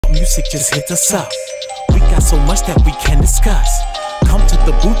music, just hit us up. We got so much that we can discuss. Come to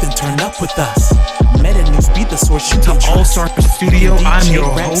the booth and turn up with us. Meta News be the source you can trust. All-Star Studio, I'm your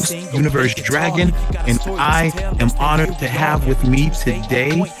host, Universe Dragon, and I am honored to have with me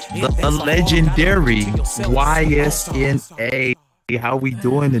today the legendary YsnAye. How we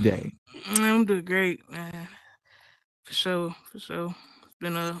doing today? I'm doing great, man. For sure. It's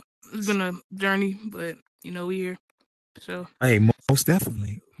been a journey, but we here. So hey, most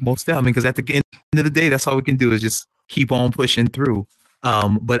definitely, because at the end of the day, that's all we can do is just keep on pushing through.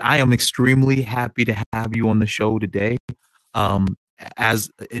 But I am extremely happy to have you on the show today. And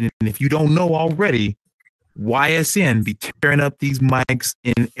if you don't know already, YSN be tearing up these mics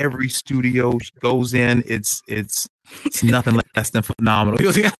in every studio she goes in. It's nothing less than phenomenal. And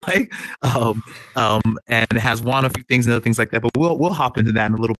it has won a few things and other things like that. But we'll hop into that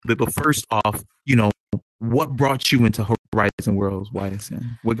in a little bit. But first off, what brought you into Horizon Worlds,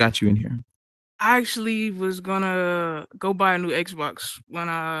 YSN? What got you in here? I actually was gonna go buy a new Xbox when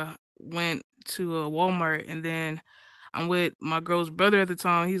I went to Walmart, and then I'm with my girl's brother at the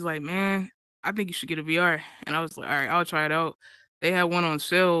time. He's like, "Man, I think you should get a VR," and I was like, "All right, I'll try it out." They had one on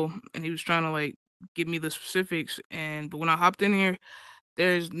sale, and he was trying to like give me the specifics. But when I hopped in here,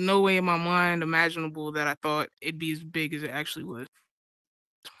 there's no way in my mind imaginable that I thought it'd be as big as it actually was.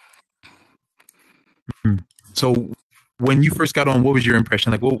 So when you first got on, what was your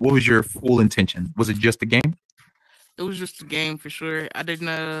impression? Like, what was your full intention? Was it just a game? It was just a game for sure. I didn't.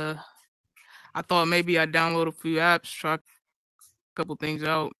 I thought maybe I'd download a few apps, try a couple things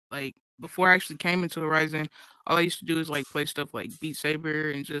out. Like before I actually came into Horizon, all I used to do is like play stuff like Beat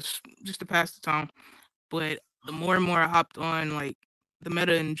Saber and just to pass the time. But the more and more I hopped on, like the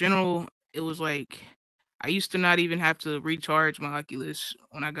meta in general, it was like I used to not even have to recharge my Oculus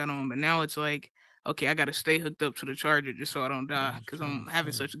when I got on, but now it's like, okay, I got to stay hooked up to the charger just so I don't die because I'm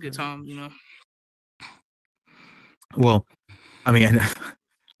having such a good time. Well, I mean,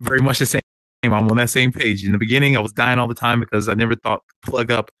 very much the same. I'm on that same page. In the beginning, I was dying all the time because I never thought to plug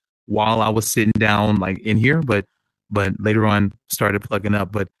up while I was sitting down, like in here. But later on, started plugging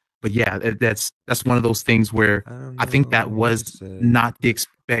up. But yeah, that's one of those things where I think that was not the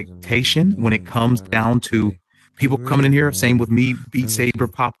expectation when it comes down to people coming in here. Same with me, Beat Saber,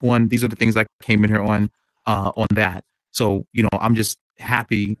 Pop One. These are the things I came in here on that. So I'm just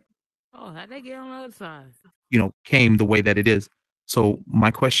happy. Oh, how'd they get on the other side? Came the way that it is. So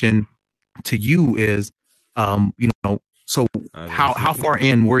my question to you is, so how far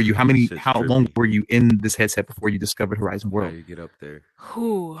in were you? How long were you in this headset before you discovered Horizon World? You get up there.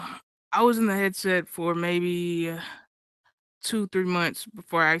 I was in the headset for maybe 2-3 months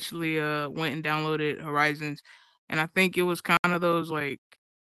before I actually went and downloaded Horizons, and I think it was kind of those like,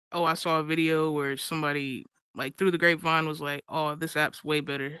 oh, I saw a video where somebody like through the grapevine was like, oh, this app's way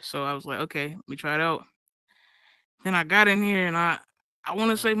better. So I was like, okay, let me try it out. Then I got in here and I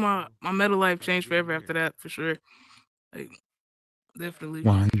want to say my meta life changed forever after that, for sure. Like, definitely.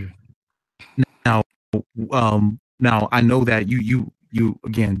 100. Now I know that you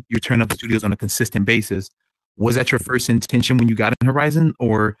again, you're turning up studios on a consistent basis. Was that your first intention when you got in Horizon,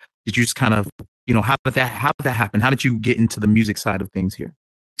 or did you just kind of, how did that happen? How did you get into the music side of things here?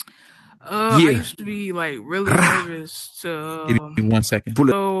 I used to be like really nervous to. Give me 1 second.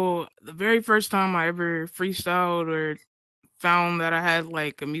 So the very first time I ever freestyled or found that I had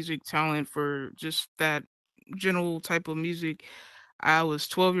like a music talent for just that general type of music, I was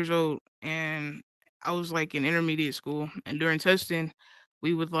 12 years old and I was like in intermediate school. And during testing,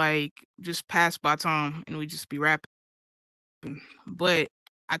 we would like just pass by time and we'd just be rapping. But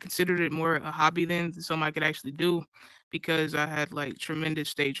I considered it more a hobby than something I could actually do because I had like tremendous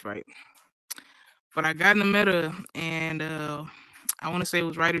stage fright. But I got in the meta and I want to say it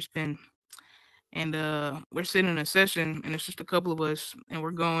was Writer's Pen. And we're sitting in a session and it's just a couple of us and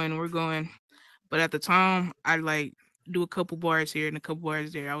we're going. But at the time, I like do a couple bars here and a couple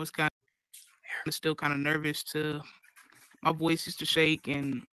bars there. I was still kind of nervous to my voice used to shake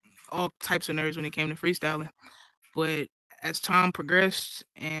and all types of nerves when it came to freestyling. But as time progressed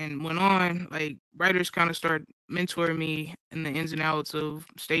and went on, like writers kind of started mentoring me in the ins and outs of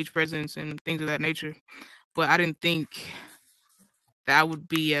stage presence and things of that nature. But I didn't think that I would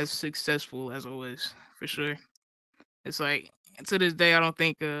be as successful as I was, for sure. It's like to this day, I don't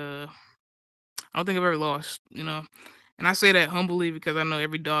think I've ever lost, And I say that humbly because I know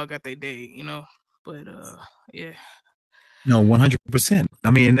every dog got their day, But yeah. No, 100%.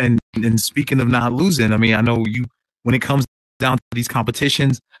 I mean, and speaking of not losing, I mean, I know you when it comes down to these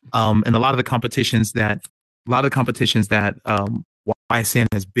competitions, and a lot of the competitions that YSN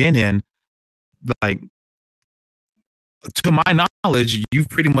has been in, like to my knowledge, you've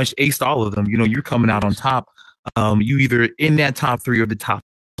pretty much aced all of them. You know, you're coming out on Yes. top. You either in that top three or the top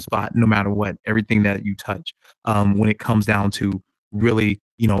spot, no matter what, everything that you touch. When it comes down to really,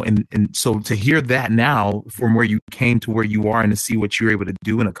 you know, and so to hear that now from where you came to where you are and to see what you're able to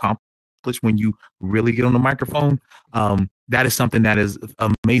do and accomplish when you really get on the microphone, that is something that is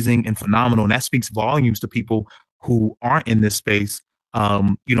amazing and phenomenal. And that speaks volumes to people who aren't in this space,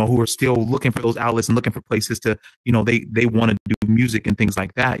 you know, who are still looking for those outlets and looking for places to, you know, they want to do music and things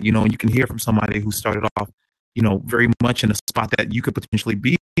like that, you know, and you can hear from somebody who started off, you know, very much in a spot that you could potentially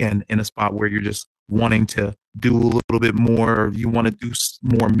be in a spot where you're just wanting to do a little bit more, you want to do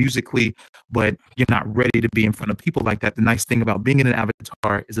more musically, but you're not ready to be in front of people like that. The nice thing about being in an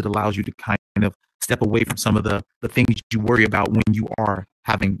avatar is it allows you to kind of step away from some of the things you worry about when you are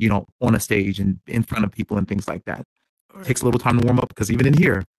having, you know, on a stage and in front of people and things like that. It Right. takes a little time to warm up because even in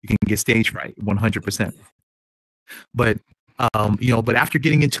here, you can get stage fright 100%. But you know, but after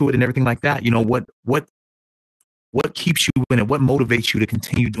getting into it and everything like that, you know, what keeps you in it? What motivates you to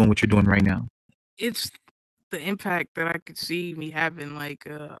continue doing what you're doing right now? It's the impact that I could see me having, like,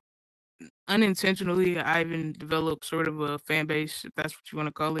 unintentionally, I even developed sort of a fan base, if that's what you want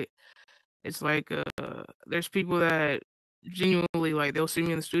to call it. It's like, there's people that genuinely, like, they'll see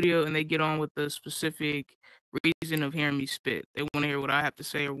me in the studio and they get on with the specific reason of hearing me spit. They want to hear what I have to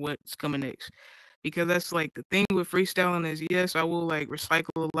say or what's coming next. Because that's like the thing with freestyling is, yes, I will like recycle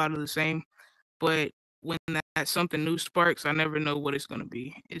a lot of the same, but when that something new sparks, I never know what it's gonna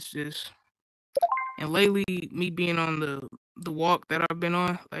be. It's just, and lately, me being on the walk that I've been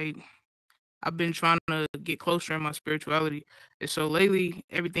on, like I've been trying to get closer in my spirituality, and so lately,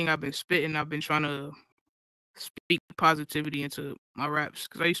 everything I've been spitting, I've been trying to speak positivity into my raps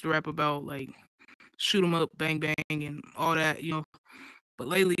because I used to rap about like shoot 'em up, bang bang, and all that, you know. But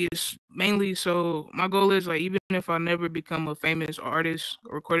lately, it's mainly so my goal is like even if I never become a famous artist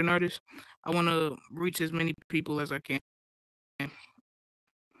or recording artist, I want to reach as many people as I can.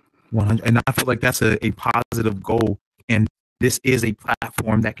 100, and I feel like that's a positive goal, and this is a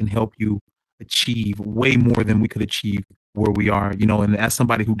platform that can help you achieve way more than we could achieve where we are, you know. And as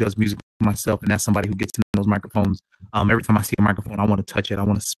somebody who does music myself, and as somebody who gets in those microphones, every time I see a microphone, I want to touch it, I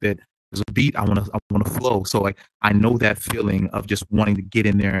want to spit. There's a beat, I want to flow. So like I know that feeling of just wanting to get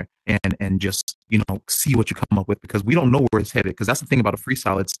in there and just, you know, see what you come up with, because we don't know where it's headed. Because that's the thing about a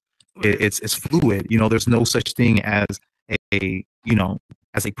freestyle, Right, it's fluid. You know, there's no such thing as a, you know,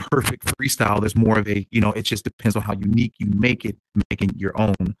 as a perfect freestyle. There's more of a, you know, it just depends on how unique you make it, making it your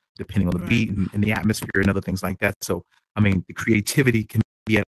own, depending on the right. beat and the atmosphere and other things like that. So I mean, the creativity can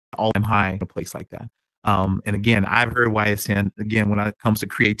be at all time high in a place like that. And again, I've heard YSN, again, when it comes to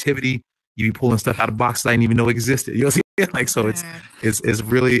creativity, you be pulling stuff out of boxes I didn't even know existed. You know what I'm saying? Like, so Man, it's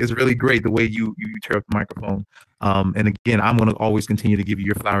really great the way you tear up the microphone. And again, I'm going to always continue to give you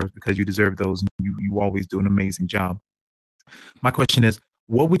your flowers because you deserve those. And you always do an amazing job. My question is,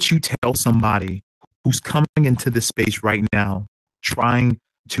 what would you tell somebody who's coming into this space right now, trying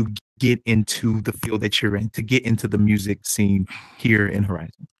to get into the field that you're in, to get into the music scene here in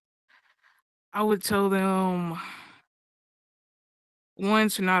Horizon? I would tell them one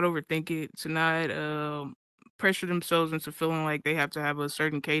to not overthink it, to not pressure themselves into feeling like they have to have a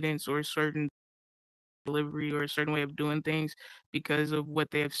certain cadence or a certain delivery or a certain way of doing things because of what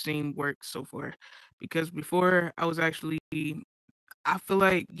they have seen work so far. Because before I was actually, I feel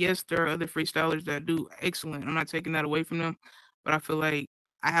like yes, there are other freestylers that do excellent. I'm not taking that away from them, but I feel like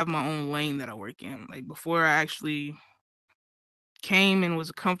I have my own lane that I work in. Like before I actually came and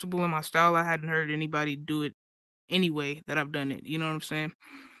was comfortable in my style, I hadn't heard anybody do it anyway that I've done it. You know what I'm saying?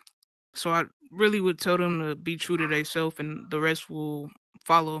 So I really would tell them to be true to themselves and the rest will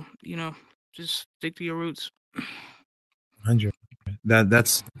follow, you know. Just stick to your roots. 100.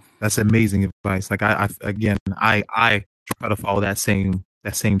 That's amazing advice. Like I again, I try to follow that same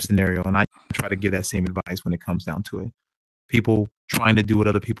scenario, and I try to give that same advice when it comes down to it. People trying to do what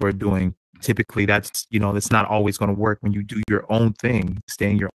other people are doing, typically that's, you know, that's not always going to work. When you do your own thing,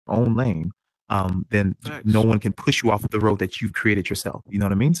 stay in your own lane, then no Facts. one can push you off of the road that you've created yourself. You know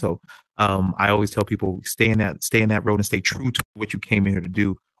what I mean? So I always tell people, stay in that road and stay true to what you came in here to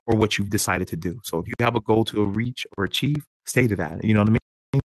do or what you've decided to do. So if you have a goal to reach or achieve, stay to that. You know what I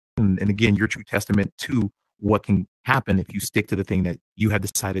mean? And again, you're true testament to what can happen if you stick to the thing that you have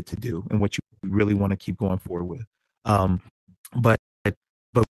decided to do and what you really want to keep going forward with. Um, but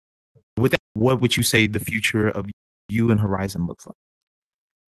but with that, what would you say the future of you and Horizon looks like?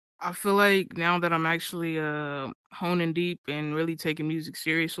 I feel like now that I'm actually honing deep and really taking music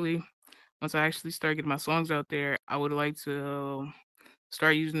seriously, once I actually start getting my songs out there, I would like to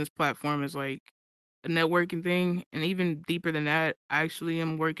start using this platform as like a networking thing, and even deeper than that, I actually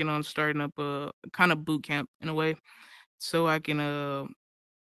am working on starting up a kind of boot camp in a way, so I can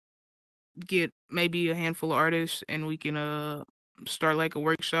get maybe a handful of artists, and we can start like a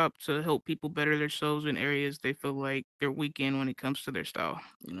workshop to help people better themselves in areas they feel like they're weak in when it comes to their style.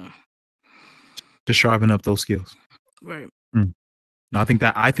 You know, To sharpen up those skills. right? Mm. No, I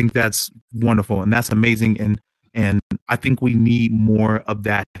think that's wonderful and that's amazing, and I think we need more of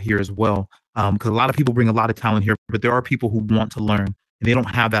that here as well. Because a lot of people bring a lot of talent here, but there are people who want to learn and they don't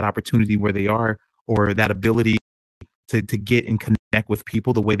have that opportunity where they are, or that ability to get and connect with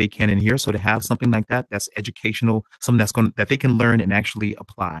people the way they can in here. So to have something like that, that's educational, something that's going that they can learn and actually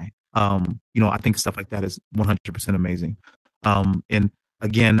apply. You know, I think stuff like that is 100% amazing. And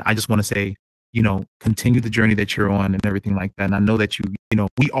again, I just want to say, you know, continue the journey that you're on and everything like that. And I know that you know,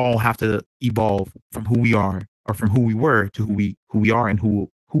 we all have to evolve from who we are, or from who we were to who we are and who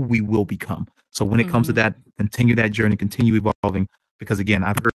we will become. So when it comes to Mm-hmm. that, continue that journey, continue evolving, because again,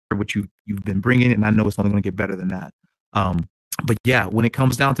 I've heard what you've been bringing, and I know it's only going to get better than that. Um, but yeah, when it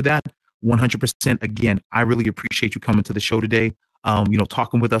comes down to that, 100%. Again, I really appreciate you coming to the show today. You know,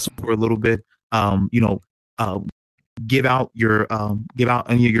 talking with us for a little bit. You know, uh, give out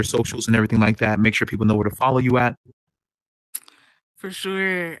any of your socials and everything like that. Make sure people know where to follow you at. For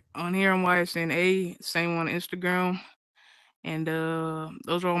sure. On here, I'm YsnAye, same on Instagram. And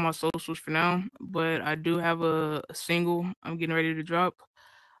those are all my socials for now. But I do have a single I'm getting ready to drop.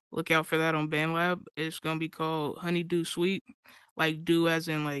 Look out for that on BandLab. It's gonna be called Honeydew Sweet, like do as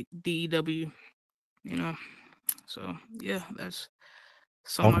in like DEW. You know. So yeah, that's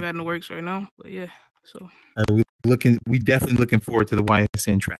something I got in the works right now. But yeah, so We definitely looking forward to the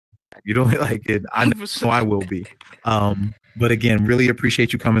YSN track. You don't like it. I know for sure. I will be. But again, really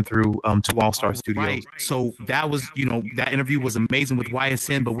appreciate you coming through to All Star Studios. Right. So that was, you know, that interview was amazing with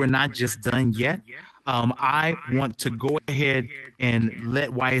YSN, but we're not just done yet. I want to go ahead and let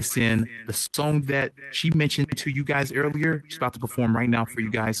YSN, the song that she mentioned to you guys earlier, she's about to perform right now for you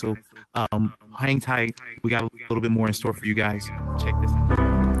guys. So hang tight. We got a little bit more in store for you guys. Check this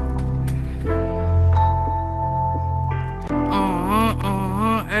out.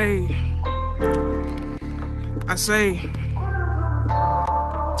 Hey. I say,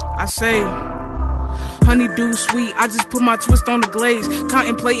 honeydew sweet, I just put my twist on the glaze.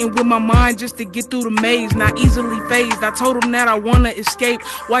 Contemplating with my mind just to get through the maze. Not easily phased, I told him that I wanna escape.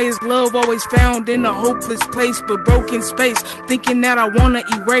 Why is love always found in a hopeless place but broken space? Thinking that I wanna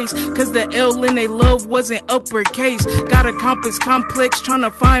erase, cause the L in they love wasn't uppercase. Got a compass complex trying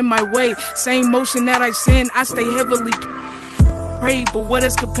to find my way. Same motion that I send, I stay heavily pray, but what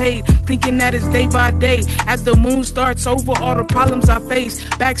escapade? Thinking that it's day by day. As the moon starts over all the problems I face.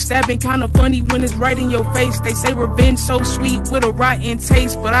 Backstabbing kinda funny when it's right in your face. They say revenge so sweet with a rotten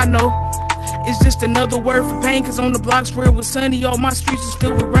taste, but I know it's just another word for pain. Cause on the blocks where it was sunny, all my streets was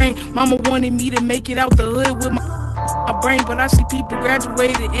filled with rain. Mama wanted me to make it out the hood with my brain, but I see people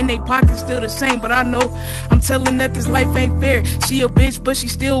graduated and they pockets still the same. But I know I'm telling that this life ain't fair. She a bitch, but she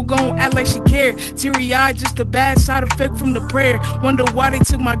still gon' act like she care. Teary-eyed, just a bad side effect from the prayer. Wonder why they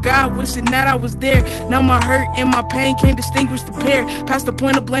took my God, wishing that I was there. Now my hurt and my pain can't distinguish the pair. Past the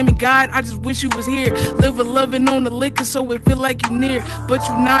point of blaming God, I just wish you was here. Living loving on the liquor so it feel like you near, but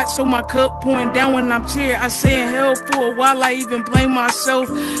you not. So my cup pouring down when I'm cheer. I say in hell for a while, I even blame myself.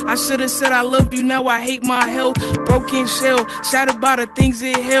 I should've said I love you, now I hate my health. Broken shell, shattered by the things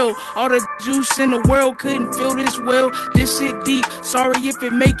it held. All the juice in the world couldn't feel this well. This shit deep, sorry if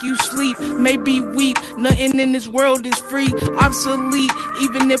it make you sleep. Maybe weep, nothing in this world is free. Obsolete,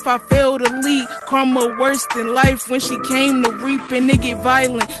 even if I fail to lead. Karma worse than life when she came to reap and it get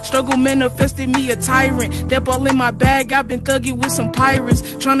violent. Struggle manifested me a tyrant. That ball in my bag, I've been thugging with some pirates.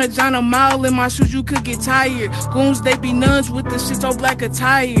 Tryna join a mile in my shoes, you could get tired. Goons, they be nuns with the shit all black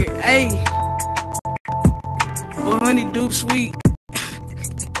attire. Ayy. Well, honeydew sweet.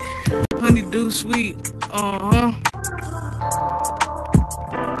 Honeydew sweet. That's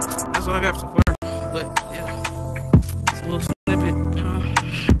all I got so far. But yeah, it's a little snippet.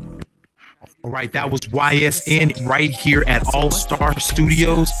 All right, that was YSN right here at All Star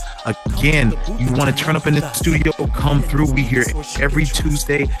Studios. Again, you want to turn up in the studio, come through. We here every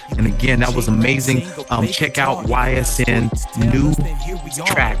Tuesday. And again, that was amazing. Check out YSN new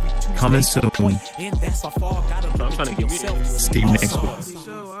track coming soon. I'm trying to get me. See you next week.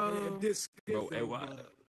 Bro, hey, why?